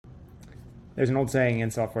There's an old saying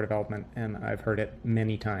in software development, and I've heard it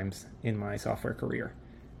many times in my software career.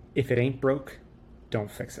 If it ain't broke,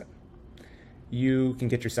 don't fix it. You can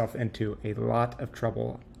get yourself into a lot of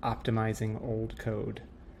trouble optimizing old code.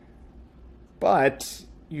 But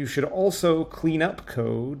you should also clean up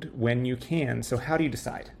code when you can. So how do you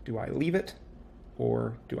decide? Do I leave it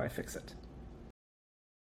or do I fix it?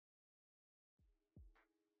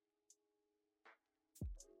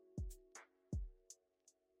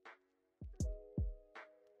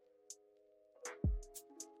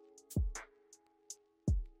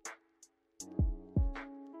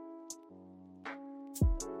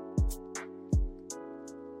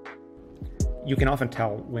 You can often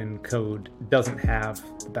tell when code doesn't have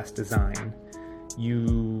the best design.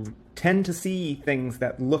 You tend to see things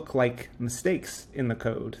that look like mistakes in the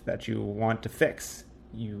code that you want to fix.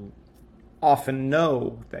 You often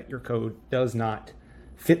know that your code does not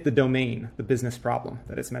fit the domain, the business problem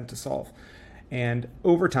that it's meant to solve. And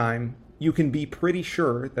over time, you can be pretty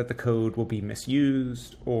sure that the code will be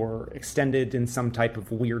misused or extended in some type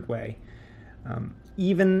of weird way.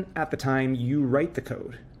 Even at the time you write the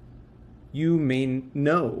code, you may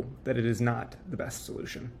know that it is not the best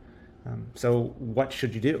solution. So what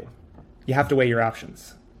should you do? You have to weigh your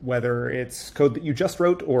options, whether it's code that you just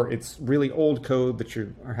wrote or it's really old code that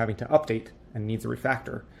you are having to update and needs a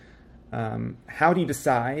refactor. How do you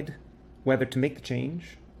decide whether to make the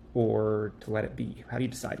change or to let it be? How do you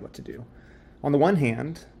decide what to do? On the one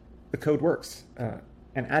hand, the code works.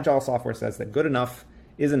 And agile software says that good enough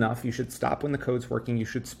is enough. You should stop when the code's working. You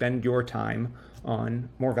should spend your time on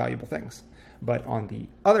more valuable things. But on the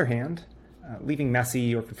other hand, leaving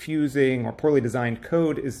messy or confusing or poorly designed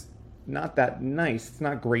code is not that nice. It's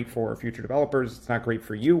not great for future developers. It's not great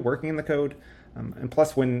for you working in the code. And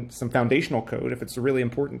plus, when some foundational code, if it's a really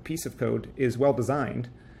important piece of code, is well designed,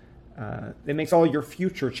 it makes all your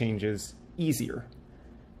future changes easier.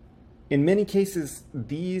 In many cases,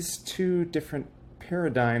 these two different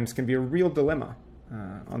paradigms can be a real dilemma.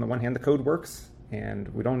 On the one hand, the code works, and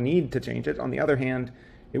we don't need to change it. On the other hand,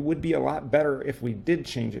 it would be a lot better if we did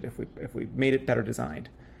change it, if we made it better designed.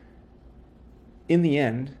 In the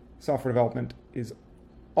end, software development is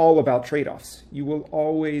all about trade-offs. You will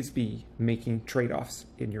always be making trade-offs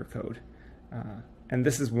in your code. And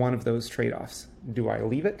this is one of those trade-offs. Do I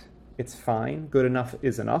leave it? It's fine. Good enough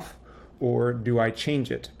is enough. Or do I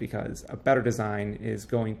change it because a better design is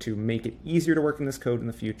going to make it easier to work in this code in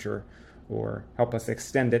the future or help us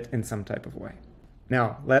extend it in some type of way?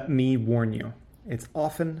 Now, let me warn you. It's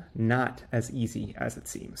often not as easy as it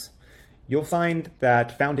seems. You'll find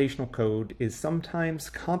that foundational code is sometimes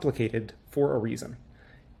complicated for a reason.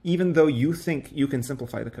 Even though you think you can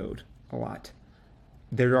simplify the code a lot,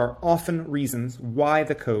 there are often reasons why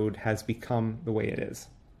the code has become the way it is.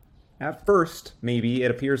 At first, maybe it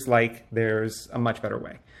appears like there's a much better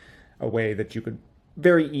way, a way that you could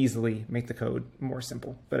very easily make the code more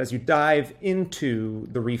simple. But as you dive into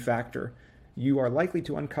the refactor, you are likely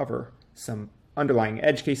to uncover some underlying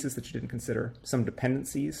edge cases that you didn't consider, some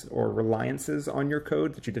dependencies or reliances on your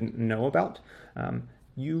code that you didn't know about.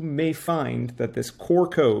 You may find that this core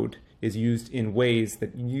code is used in ways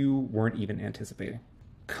that you weren't even anticipating.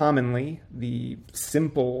 Commonly, the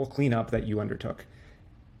simple cleanup that you undertook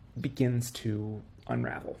begins to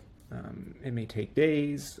unravel. It may take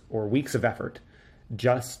days or weeks of effort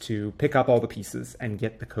just to pick up all the pieces and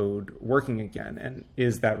get the code working again. And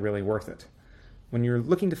is that really worth it? When you're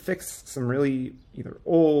looking to fix some really either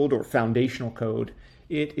old or foundational code,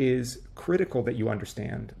 it is critical that you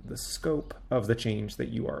understand the scope of the change that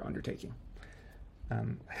you are undertaking.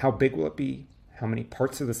 How big will it be? How many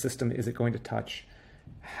parts of the system is it going to touch?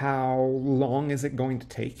 How long is it going to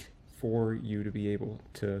take for you to be able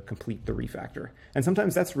to complete the refactor? And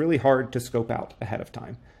sometimes that's really hard to scope out ahead of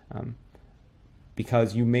time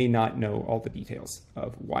because you may not know all the details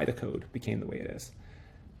of why the code became the way it is.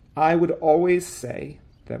 I would always say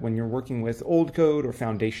that when you're working with old code or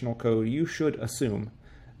foundational code, you should assume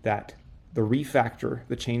that the refactor,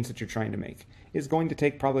 the change that you're trying to make, is going to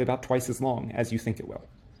take probably about twice as long as you think it will.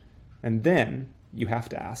 And then you have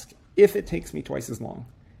to ask, if it takes me twice as long,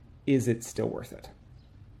 is it still worth it?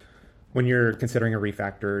 When you're considering a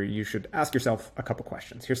refactor, you should ask yourself a couple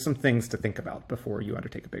questions. Here's some things to think about before you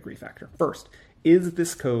undertake a big refactor. First, is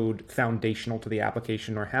this code foundational to the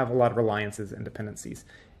application or have a lot of reliances and dependencies?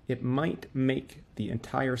 It might make the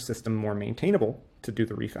entire system more maintainable to do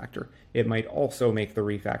the refactor. It might also make the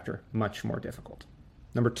refactor much more difficult.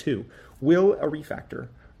 Number two, will a refactor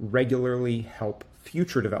regularly help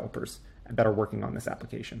future developers that are working on this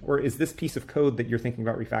application? Or is this piece of code that you're thinking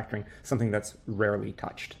about refactoring something that's rarely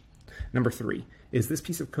touched? Number 3, is this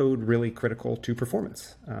piece of code really critical to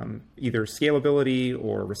performance? Either scalability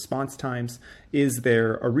or response times? Is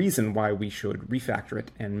there a reason why we should refactor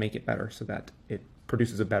it and make it better so that it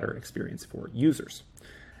produces a better experience for users?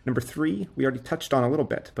 Number 3, we already touched on a little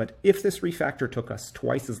bit, but if this refactor took us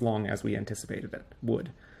twice as long as we anticipated it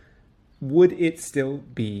would it still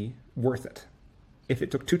be worth it? If it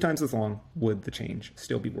took 2 times as long, would the change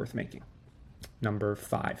still be worth making? Number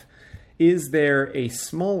 5, is there a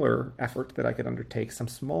smaller effort that I could undertake, some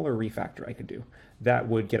smaller refactor I could do that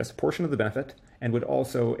would get us a portion of the benefit and would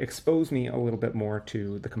also expose me a little bit more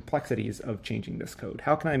to the complexities of changing this code?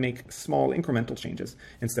 How can I make small incremental changes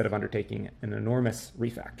instead of undertaking an enormous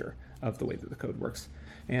refactor of the way that the code works?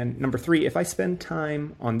 And number 3, if I spend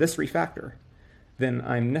time on this refactor, then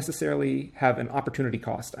I'm necessarily have an opportunity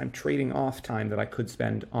cost. I'm trading off time that I could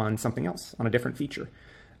spend on something else, on a different feature.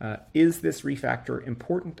 Is this refactor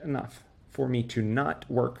important enough for me to not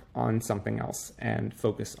work on something else and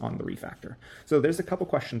focus on the refactor? So there's a couple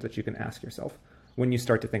questions that you can ask yourself when you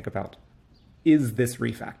start to think about, is this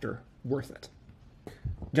refactor worth it?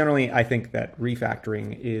 Generally, I think that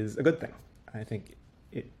refactoring is a good thing. I think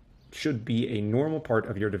it should be a normal part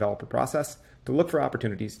of your developer process to look for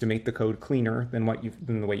opportunities to make the code cleaner than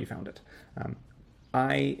the way you found it.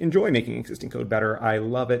 I enjoy making existing code better. I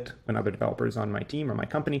love it when other developers on my team or my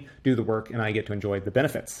company do the work and I get to enjoy the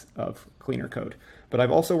benefits of cleaner code. But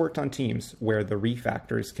I've also worked on teams where the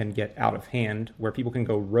refactors can get out of hand, where people can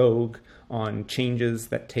go rogue on changes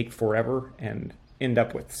that take forever and end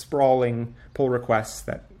up with sprawling pull requests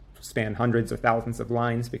that span hundreds or thousands of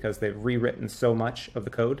lines because they've rewritten so much of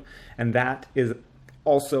the code. And that is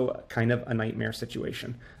also kind of a nightmare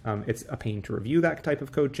situation. It's a pain to review that type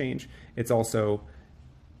of code change. It's also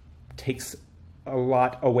takes a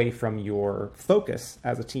lot away from your focus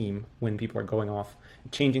as a team when people are going off,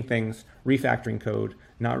 changing things, refactoring code,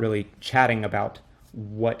 not really chatting about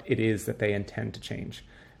what it is that they intend to change.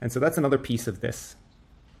 And so that's another piece of this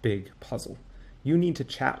big puzzle. You need to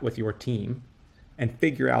chat with your team and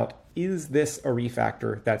figure out, is this a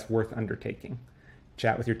refactor that's worth undertaking?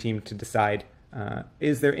 Chat with your team to decide,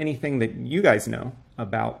 is there anything that you guys know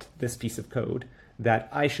about this piece of code that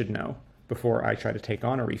I should know before I try to take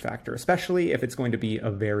on a refactor, especially if it's going to be a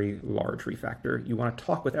very large refactor? You want to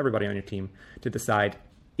talk with everybody on your team to decide,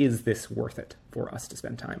 is this worth it for us to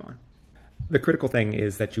spend time on? The critical thing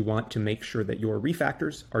is that you want to make sure that your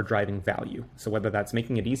refactors are driving value. So whether that's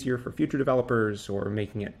making it easier for future developers or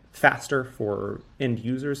making it faster for end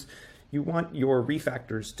users, you want your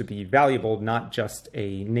refactors to be valuable, not just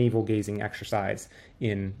a navel-gazing exercise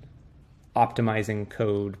in optimizing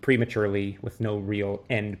code prematurely with no real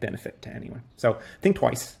end benefit to anyone. So think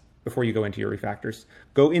twice before you go into your refactors.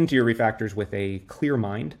 Go into your refactors with a clear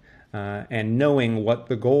mind and knowing what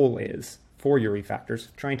the goal is for your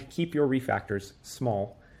refactors. Trying to keep your refactors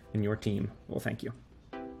small in your team will thank you.